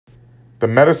The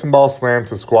medicine ball slam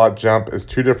to squat jump is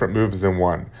two different moves in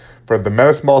one. For the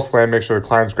medicine ball slam, make sure the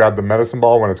clients grab the medicine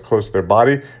ball when it's close to their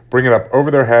body, bring it up over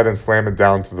their head and slam it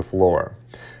down to the floor.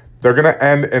 They're going to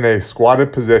end in a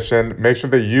squatted position. Make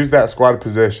sure they use that squatted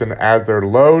position as their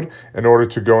load in order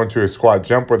to go into a squat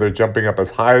jump where they're jumping up as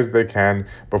high as they can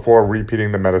before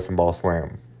repeating the medicine ball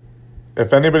slam.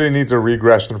 If anybody needs a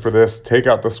regression for this, take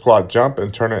out the squat jump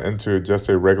and turn it into just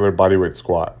a regular bodyweight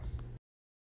squat.